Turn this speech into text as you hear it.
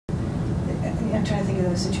I'm trying to think of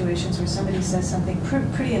those situations where somebody says something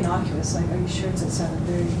pretty innocuous, like, "Are you sure it's at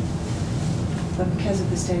 7:30?" But because of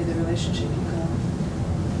the state of the relationship, you go,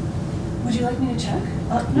 "Would you like me to check?"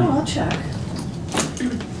 No, I'll check.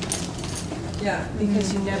 Yeah.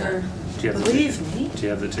 Because you never believe me. Do you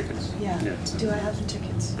have the tickets? Yeah. Do I have the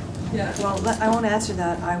tickets? Yeah. Well, I won't answer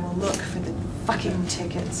that. I will look for the fucking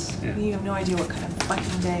tickets. Yeah. You have no idea what kind of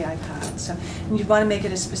fucking day I've had. So, and you want to make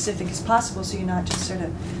it as specific as possible, so you're not just sort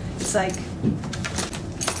of. It's like.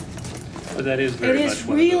 But that is very It much is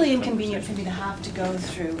one really of those inconvenient for me to have to go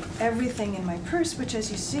through everything in my purse, which, as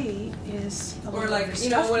you see, is a Or little like, overstuffed you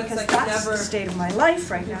know, when it's because like that's never- the state of my life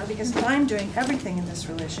right now. Because I'm doing everything in this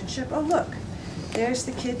relationship. Oh, look, there's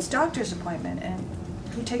the kid's doctor's appointment, and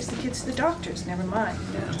who takes the kids to the doctors? Never mind.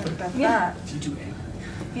 We don't talk about that. If you do anything.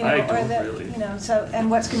 You know, I or don't that, really. you know, so, and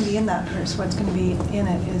what's going to be in that purse, what's going to be in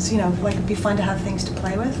it is, you know, like it'd be fun to have things to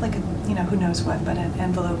play with, like, you know, who knows what, but an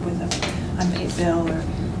envelope with an unpaid bill, or,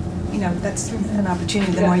 you know, that's an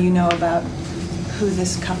opportunity. The more you know about who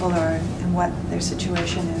this couple are and what their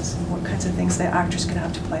situation is and what kinds of things the actor's going to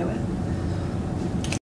have to play with.